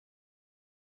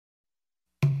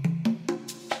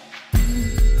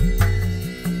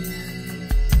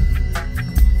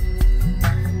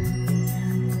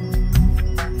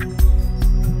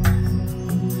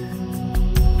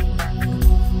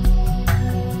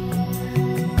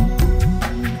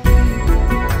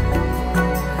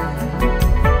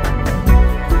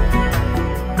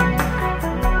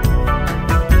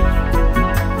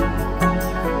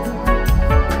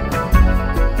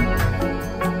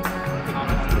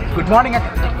Good morning,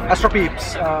 Astro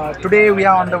Peeps. Today we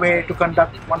are on the way to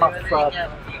conduct one of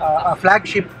a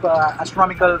flagship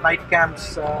astronomical night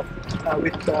camps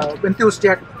with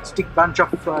enthusiastic bunch of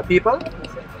people.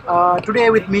 Today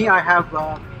with me I have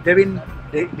Devin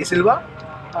De Silva,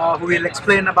 who will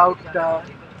explain about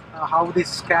how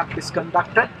this camp is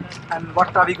conducted and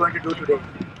what are we going to do today.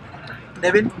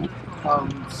 Devin?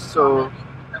 So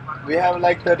we have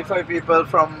like 35 people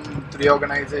from 3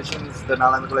 organizations, the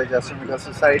Nalanda College Astronomical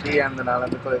Society and the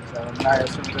Nalanda College Alumni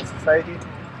Astronomical Society,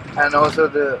 and also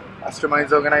the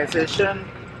AstroMinds organization.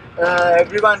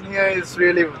 Everyone here is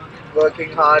really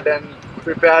working hard and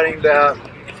preparing their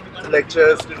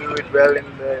lectures to do it well.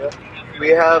 We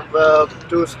have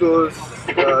 2 schools,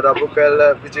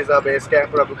 Rambukwella, which is our base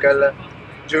camp, Rambukwella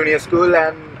Junior School,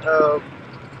 and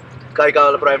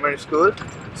Kaikawala Primary School.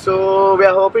 So we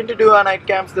are hoping to do our night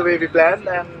camps the way we planned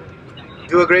and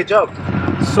do a great job.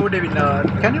 So Devin,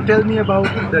 can you tell me about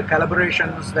the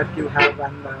collaborations that you have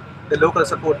and the local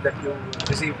support that you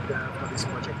received for this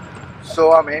project?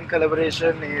 So our main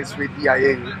collaboration is with the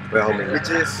IAU, which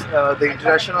is the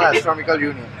International Astronomical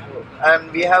Union.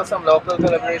 And we have some local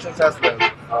collaborations as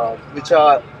well, which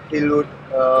are Hillwood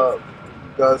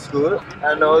Girls School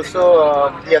and also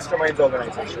the AstroMinds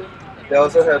organization. They're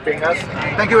also helping us.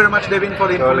 Thank you very much, Devin, for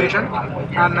the information.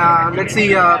 And let's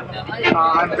see,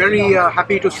 I'm very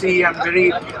happy to see and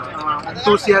very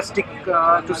enthusiastic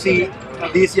to see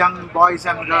these young boys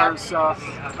and girls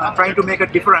trying to make a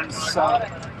difference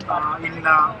in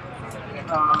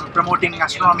promoting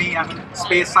astronomy and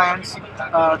space science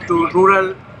to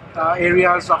rural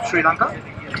areas of Sri Lanka.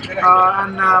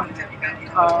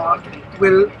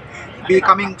 We'll be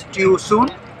coming to you soon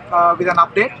with an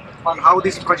update on how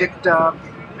this project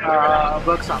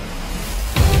works out.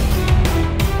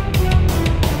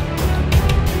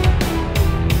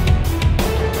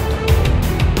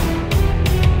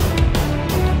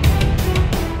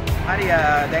 හරි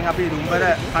දැන් අපි දුම්බර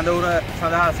කඳවුර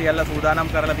සඳහා සියල්ල සූදානම්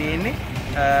කරලා තියෙන්නේ.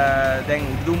 දැන්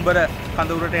උදුම්බර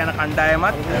කඳවුරට යන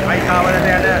කණ්ඩායමත් කයිකාවලට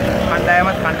යන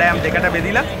කණ්ඩායමත් කණ්ඩායම් දෙකට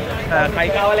බෙදිලා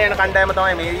කයිකාවල යන කණ්ඩායම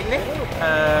තමයි මේ ඉන්නේ.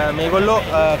 මේගොල්ලෝ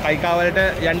කයිකාවලට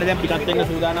යන්න දැන් පිටත් වෙන්න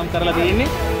සූදානම් කරලා තියෙන්නේ.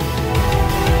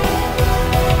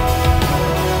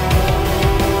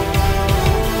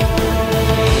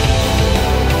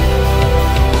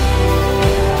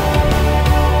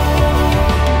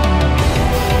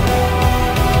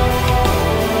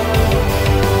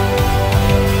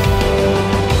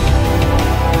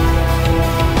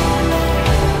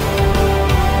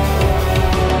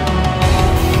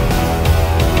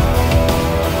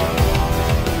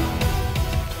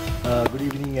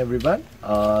 Everyone,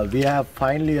 we have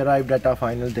finally arrived at our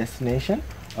final destination,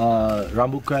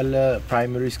 Rambukwella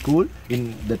Primary School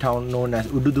in the town known as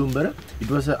Ududumbara. It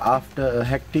was after a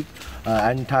hectic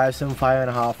and tiresome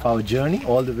 5.5-hour journey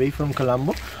all the way from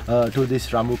Colombo to this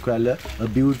Rambukwella, a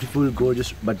beautiful,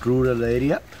 gorgeous but rural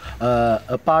area.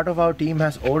 A part of our team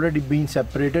has already been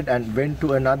separated and went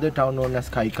to another town known as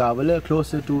Kaikawala,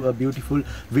 closer to a beautiful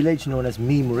village known as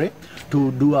Meemure,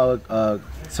 to do our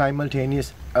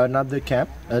simultaneous another camp,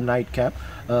 a night camp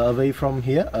away from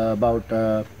here, about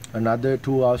another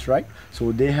 2 hours ride.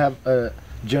 So they have a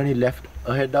journey left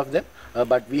ahead of them,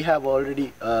 but we have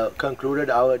already concluded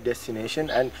our destination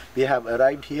and we have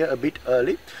arrived here a bit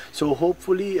early. So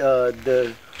hopefully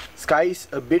the sky is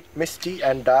a bit misty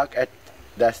and dark at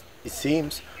that it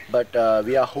seems, but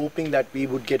we are hoping that we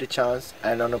would get a chance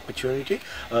and an opportunity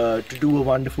to do a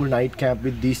wonderful night camp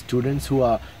with these students who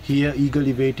are here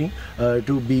eagerly waiting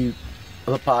to be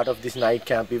a part of this night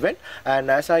camp event. And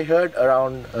as I heard,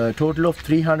 around a total of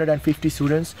 350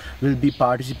 students will be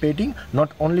participating,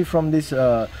 not only from this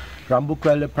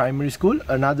Rambukwella Primary School,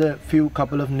 another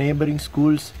couple of neighboring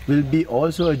schools will be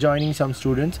also joining some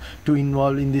students to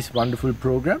involve in this wonderful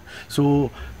program.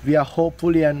 So we are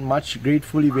hopefully and much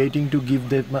gratefully waiting to give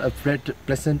them a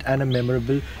pleasant and a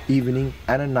memorable evening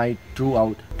and a night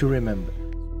throughout to remember.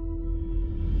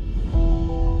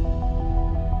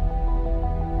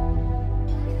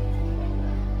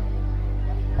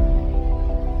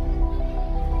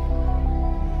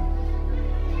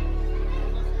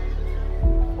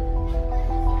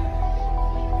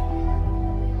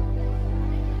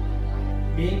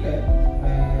 මේක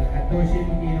ඇත්ත වශයෙන්ම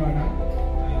කියනවා නම්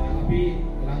අපි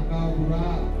ලංකාව පුරා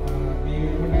මේ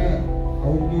වෙනකොට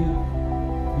අවුරුදු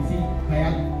 26ක්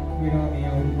වෙනවා මේ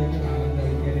අවුරුද්දට නාලන්දා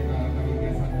විද්‍යාලයේ තාරකා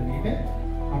විද්‍යා සංගමයේට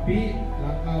අපි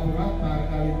ලංකාව පුරා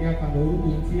තාරකා විද්‍යා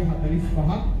කඳවුරු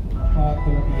 345ක්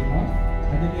පවත්වලා තියෙනවා.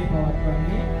 අද මේ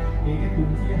පවත්වන්නේ මේක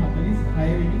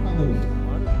 346 වෙනි කඳවුර.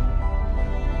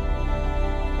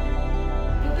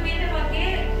 පෘථිවියට වගේ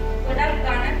ගොඩක්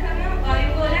ඝන කරන වායු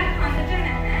ගෝලයක් අඳට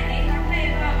නැහැ.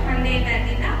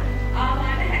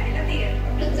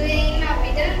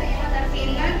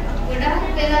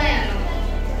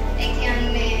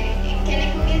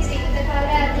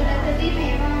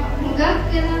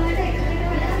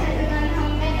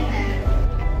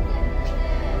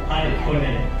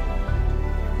 opponent.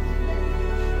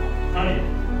 Honey,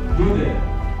 do that.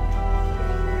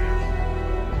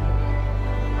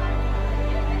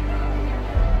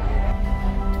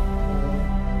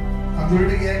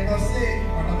 අඳුරට ගියන් පස්සේ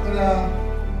මටත් වෙලා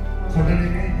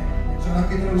සොඩනේ ඉස්සරහ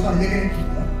විතර උස අල්ලගෙන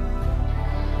ඉඳලා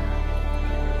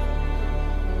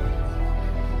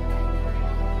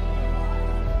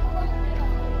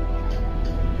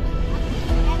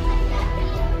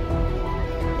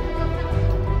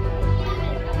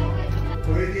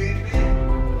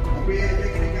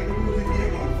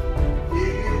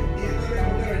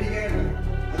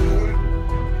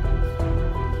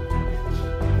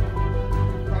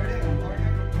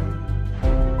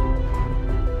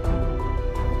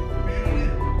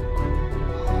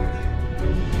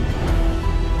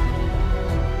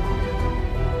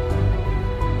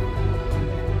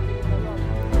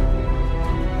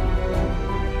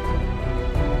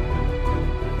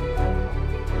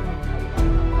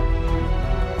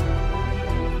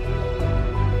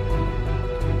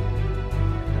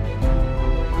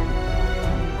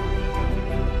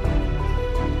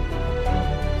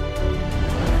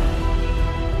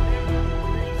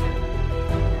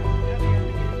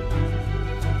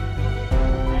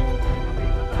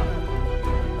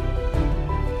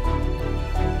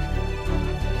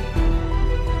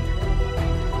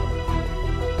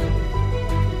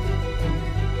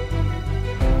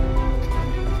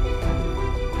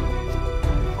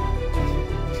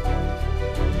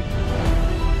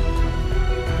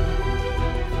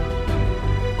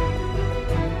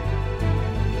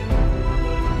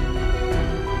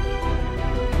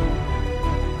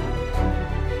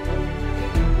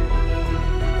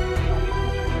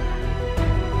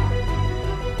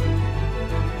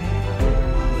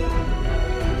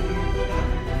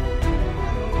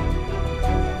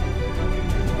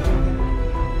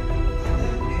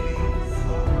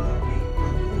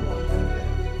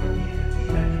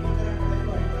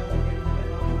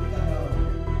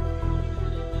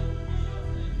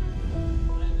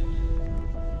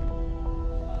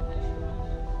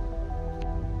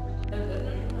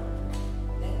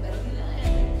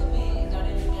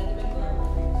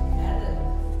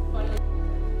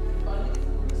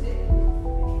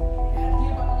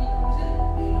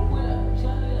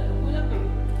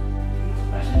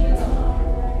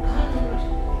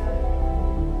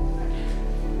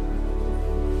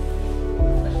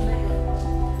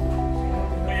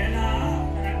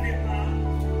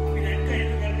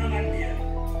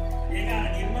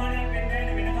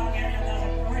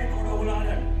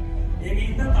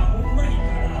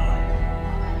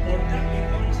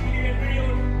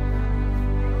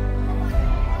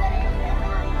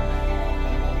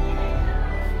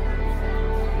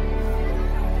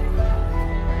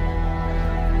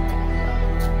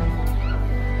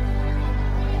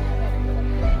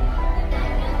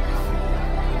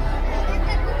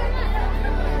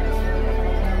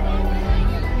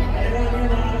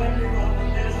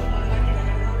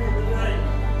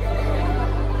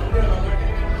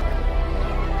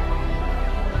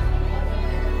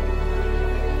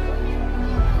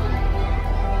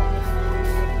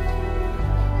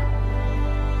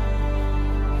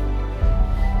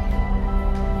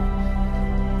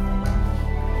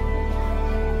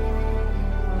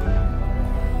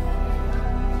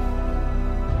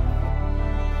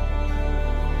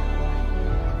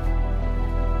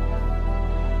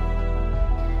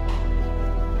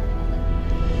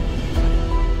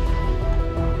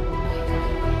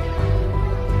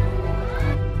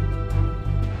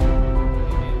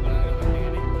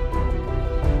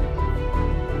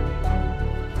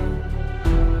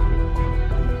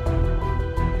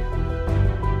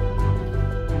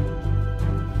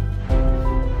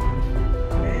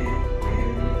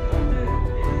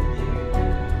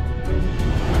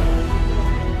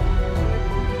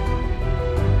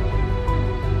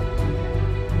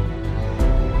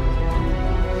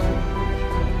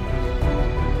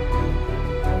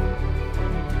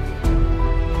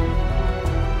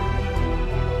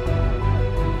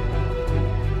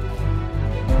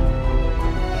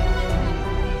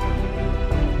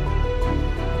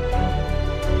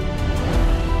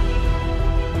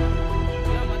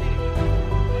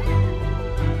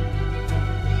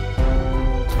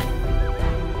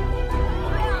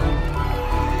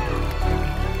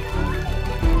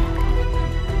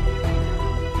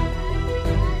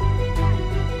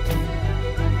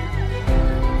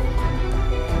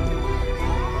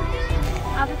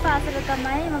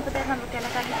තමයි මම පුතේ රම්බුකැල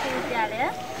කනිෂ්ඨ විද්‍යාලය.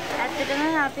 ඇත්තටම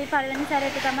අපි පළවෙනි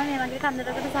සැරේට තමයි මේ වගේ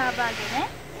කන්දරකට සහභාගී වෙන්නේ.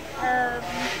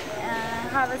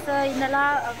 හවස ඉඳලා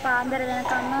පාන්දර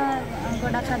වෙනකම්ම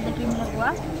ගොඩක් අත්දැකීම්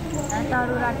ලැබුවා.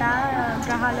 තරු රටා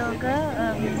ග්‍රහලෝක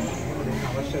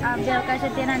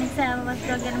අවකාශයේ තියෙන අනිත් සෑම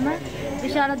වස්තුවක් ගැනම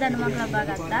විශාල දැනුමක් ලබා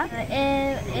ගත්තා.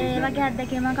 ඒ වගේ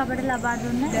අත්දැකීමක් අපට ලබා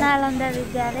දුන්න නාලන්දා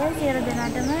විද්‍යාලයේ සියලු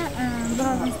දෙනාටම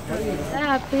බොහොම ස්තුතියි.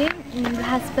 අපි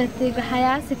බ්‍රහස්පති ග්‍රහය,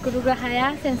 සිකුරු ග්‍රහය,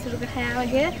 සෙන්සුරු ග්‍රහය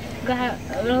වගේ ග්‍රහ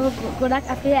ගොඩක්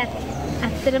අපි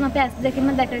ඇත්තටම අපි ඇස් දෙකම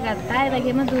දැකගත්තා. ඒ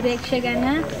වගේම දුරේක්ෂ ගැන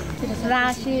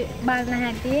රාශි බලන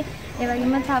හැටි, ඒ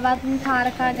වගේම තවත්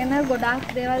තාරකා ගැන ගොඩාක්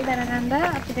දේවල් දැනගන්න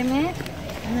අපිට මේ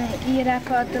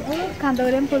ඊරාකවතපු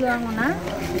කඳවුරෙන් පුළුවන් වුණා.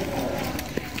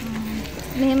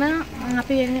 මෙහෙම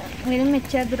අපි වෙන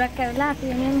මෙච්චර දුරක් ඇවිල්ලා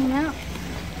අපි මෙහෙම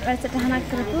වැඩසටහනක්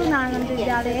කරපු නාලන්ද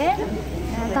විද්‍යාලයේ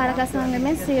තාරකා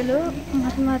සංගමයේ සියලු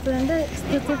මහත්මතුන්ට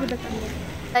ස්තුති පුද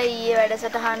කරනවා. ඊයේ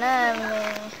වැඩසටහන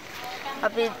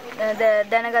අපි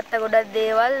දැනගත්ත ගොඩක්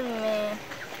දේවල්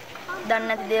දන්නේ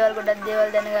නැති දේවල් ගොඩක් දේවල්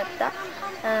දැනගත්තා.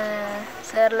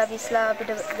 සර්ලා පිස්ලා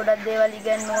අපිට ගොඩක් දේවල්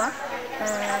ඉගෙනුවා.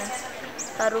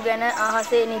 තරු ගැන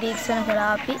අහසේ නිරීක්ෂණ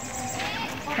කළා අපි.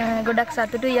 ගොඩක්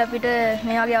සතුටුයි අපිට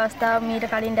මේ වගේ අවස්ථාවක් මීට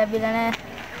කලින් ලැබිලා නැහැ.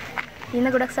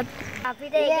 ඉන්න ගොඩක් සතුටුයි.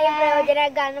 අපිට ඒකෙන්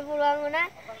ප්‍රයෝජනයක් ගන්න පුළුවන් වුණා.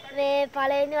 මේ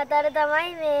පළවෙනි වතාවට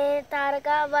තමයි මේ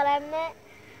තාරකා බලන්න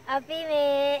අපි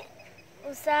මේ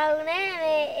උත්සාහ වුණේ.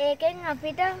 මේ ඒකෙන්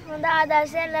අපිට හොඳ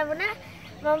ආදර්ශයක් ලැබුණා.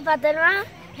 මම පතනවා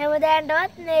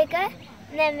හැමදාටවත් මේක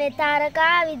මේ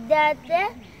තාරකා විද්‍යාර්ථය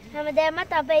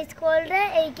හැමදාමත් අපේ ඉස්කෝලේ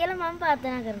එයි කියලා මම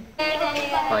ප්‍රාර්ථනා කරනවා.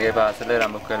 මගේ පාසල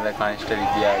රඹුක්වැල්ල කනිෂ්ඨ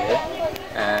විද්‍යාලය.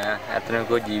 ඇත්තටම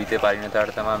කෝ ජීවිතේ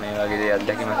පරිණතවට තමයි මේ වගේ දේ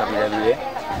අත්දැකීමක් අපි ලැබුවේ.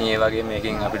 මේ වගේ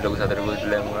මේකෙන් අපිට ලොකු සතුටක්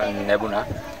ලැබුණා.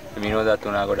 විනෝදත්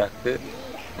වුණා ගොඩක්.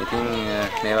 ඉතින්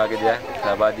මේ වගේ දේක්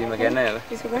ලබා දීම කියන්නේ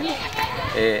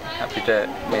අපිට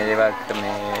මේ දේවල්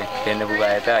මේ පෙන්නපු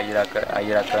අයට අයිරක්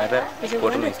කරාට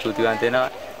කොටම ස්තුතිවන්ත වෙනවා.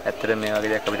 ඇත්තට මේ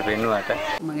වගේ දේක් අපිට පෙන්නුවාට.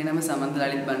 මගේ නම සමන්ත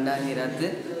ලලිත් බණ්ඩාරහිරද්ද.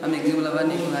 මම එක්සම්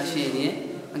ලබන්නේ කුණාශේනියේ.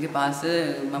 මගේ පාසල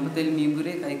මපතෙල්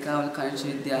මීමුරේ කයිකාවල කනිෂ්ඨ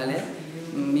විද්‍යාලය.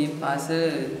 මේ පාසල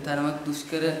තරමක්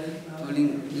දුෂ්කර වලින්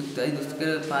යුක්තයි දුෂ්කර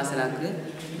පාසලක්.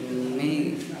 මේ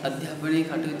අධ්‍යාපනයේ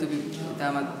කටයුතු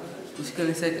ඉතාමත් දුෂ්කර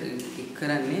ලෙස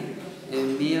කරන්නේ.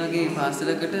 මේ වගේ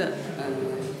පාසලකට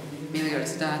මේ වගේ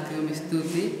වැඩසටහනක්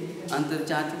ස්තුතියි.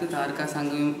 අන්තර්ජාතික තාරකා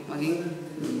සංගමයෙන් මගින්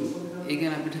ඒ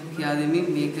ගැන අපිට කියා දෙමින්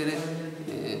මේ කර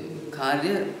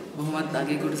කාර්ය බොහොමත්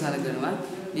අගයකට සැලකනවා.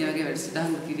 මේ වගේ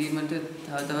වැඩසටහන් කිරීමට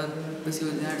තව තවත්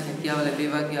ප්‍රසිද්ධියට හැකියාව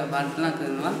ලැබේවා කියලා ප්‍රාර්ථනා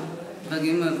කරනවා.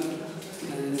 වගේම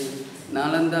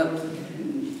නාලන්දා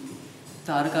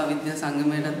තාරකා විද්‍යා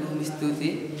සංගමයටත් බොහොම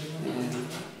ස්තුතියි.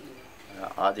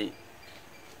 ආදි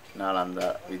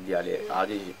නාලන්දා විද්‍යාලයේ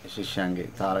ආදි ශිෂ්‍යයන්ගේ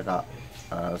තාරකා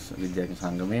විද්‍යා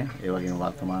සංගමය, ඒ වගේම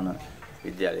වර්තමාන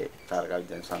විද්‍යාලයේ තාරකා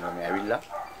විද්‍යා සංගමය ඇවිල්ලා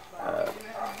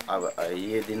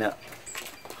ඊයේ දින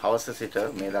හවස සිට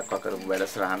මේ දක්වා කරපු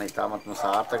වැඩසටහන ඉතාමත්ම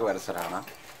සාර්ථක වැඩසටහනක්.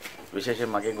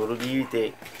 විශේෂයෙන් මගේ ගුරු ජීවිතේ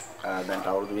දැන්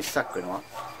අවුරුදු 20ක් වෙනවා.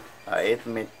 ඒත්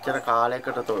මෙච්චර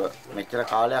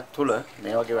කාලයක් තුල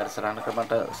මේ වගේ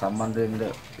වැඩසටහනකට සම්බන්ධ වෙන්න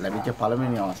ලැබිච්ච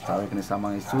පළවෙනි අවස්ථාව. ඒක නිසා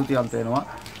මම ස්තුතිවන්ත වෙනවා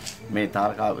මේ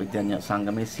තාරකා විද්‍යා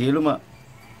සංගමයේ සියලුම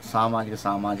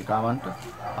සමාජිකාවන්ට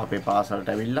අපේ පාසලට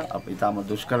ඇවිල්ලා අපි ඉතාම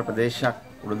දුෂ්කර ප්‍රදේශයක්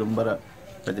උඩුදුම්බර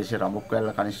ප්‍රදේශයේ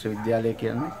රඹුක්වැල්ල කනිෂ්ඨ විද්‍යාලය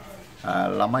කියන්නේ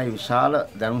ළමයි විශාල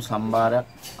දැනුම් සම්භාරයක්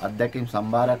අත්දැකීම්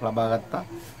සම්භාරයක් ලබා ගත්තා.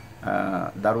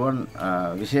 දරුවන්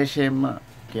විශේෂයෙන්ම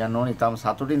කියන්න ඕනේ ඉතාම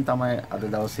සතුටින් තමයි අද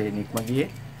දවසේ නික්ම ගියේ.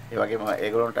 ඒ වගේම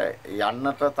ඒගොල්ලන්ට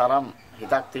යන්නට තරම්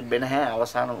හිතක් තිබෙන්නේ නැහැ.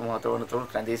 අවසාන මොහොත වනතුරු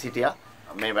රැඳී සිටියා.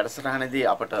 මේ වැඩසටහනේදී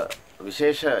අපට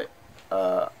විශේෂ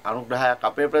අනුග්‍රහයක්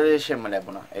අපේ ප්‍රදේශයෙන්ම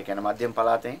ලැබුණා. ඒ කියන්නේ මධ්‍යම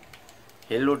පළාතේ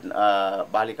හිල්වුඩ්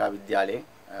බාලිකා විද්‍යාලයේ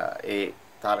ඒ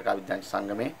තාරකා විද්‍යා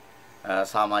සංගමේ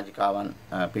සමාජිකාවන්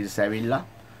පිරිස ඇවිල්ලා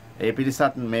ඒ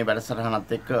පිරිසත් මේ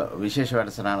වැඩසටහනත් එක්ක විශේෂ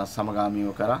වැඩසටහනක්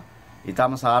සමගාමීව කරා.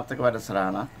 ඊටම සාර්ථක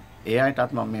වැඩසටහනක්. ඒ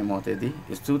අයටත් මම මේ මොහොතේදී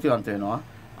ස්තුතිවන්ත වෙනවා.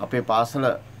 අපේ පාසල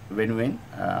වෙනුවෙන්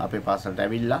අපේ පාසලට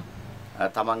ඇවිල්ලා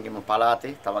තමන්ගේම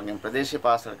පළාතේ තමන්ගේම ප්‍රදේශීය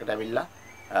පාසලකට ඇවිල්ලා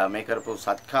මේ කරපු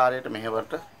සත්කාරයට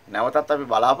මෙහෙවරට නැවතත් අපි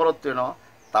බලාපොරොත්තු වෙනවා.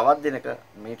 තවත් දිනක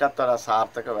මීටත් වඩා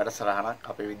සාර්ථක වැඩසටහනක්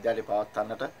අපේ විද්‍යාලේ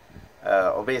පවත්වන්නට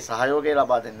ඔබේ සහයෝගය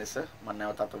ලබා දෙන්න ලෙස මම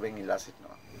නැවතත් ඔබෙන් ඉල්ලා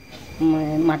සිටිනවා.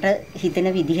 මට හිතෙන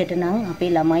විදිහට නම්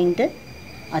අපේ ළමයින්ට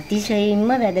අතිශයින්ම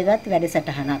වැදගත්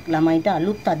වැඩසටහනක්. ළමයින්ට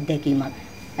අලුත් අත්දැකීමක්.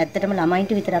 ඇත්තටම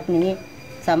ළමයින්ට විතරක් නෙවෙයි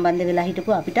සම්බන්ධ වෙලා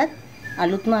හිටපු අපිටත්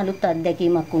අලුත්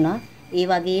අත්දැකීමක් වුණා. ඒ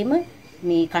වගේම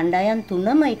මේ කණ්ඩායම්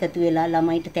තුනම එකතු වෙලා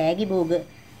ළමයිට තෑගි භෝග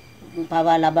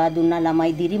පවා ලබා දුන්නා.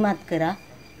 ළමයි දිරිමත් කරා.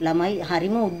 ළමයි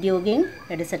හරිම උද්‍යෝගයෙන්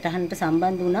වැඩසටහනට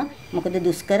සම්බන්ධ වුණා. මොකද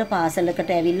දුෂ්කර පාසලකට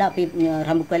ඇවිල්ලා අපි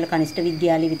රඹුක්වැල්ල කනිෂ්ඨ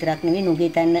විද්‍යාලය විතරක් නෙවෙයි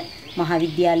නුගේතැන්න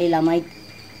මහාවිද්‍යාලයේ ළමයි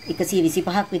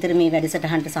 125ක් විතර මේ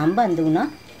වැඩසටහනට සම්බන්ධ වුණා.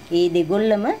 ඒ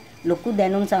දෙගොල්ලම ලොකු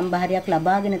දැනුම් සම්භාරයක්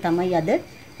ලබාගෙන තමයි අද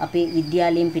අපේ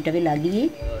විද්‍යාලයෙන් පිට වෙලා ගියේ.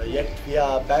 Yet we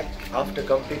are back after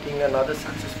completing another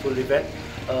successful event,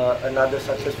 another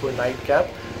successful night camp.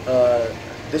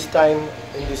 This time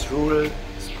in this rural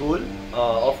school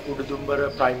of Ududumbara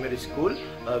Primary School,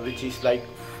 which is like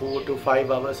 4 to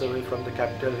 5 hours away from the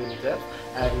capital himself,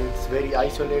 and it's very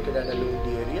isolated and a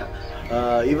lonely area.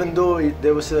 Even though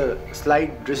there was a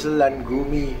slight drizzle and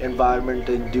gloomy environment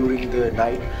during the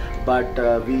night, but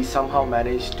we somehow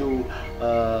managed to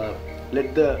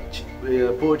let the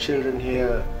poor children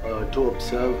here to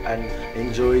observe and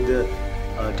enjoy the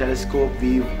telescope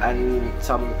view and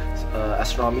some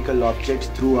astronomical objects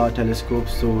through our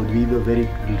telescopes, so we were very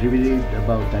relieved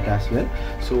about that as well.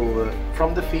 So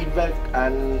from the feedback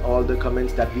and all the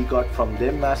comments that we got from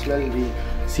them as well, we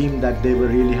seemed that they were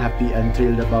really happy and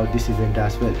thrilled about this event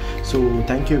as well. So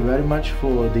thank you very much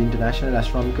for the International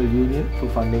Astronomical Union for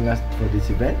funding us for this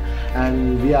event,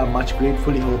 and we are much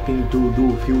gratefully hoping to do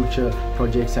future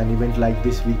projects and events like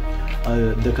this with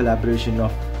the collaboration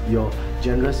of your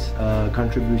generous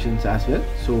contributions as well.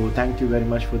 So thank you very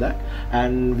much for that,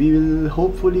 and we will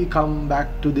hopefully come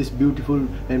back to this beautiful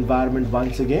environment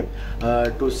once again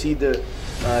to see the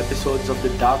episodes of the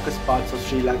darkest parts of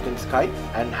Sri Lankan sky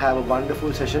and have a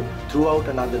wonderful session throughout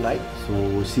another night.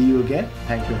 So see you again.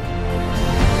 Thank you.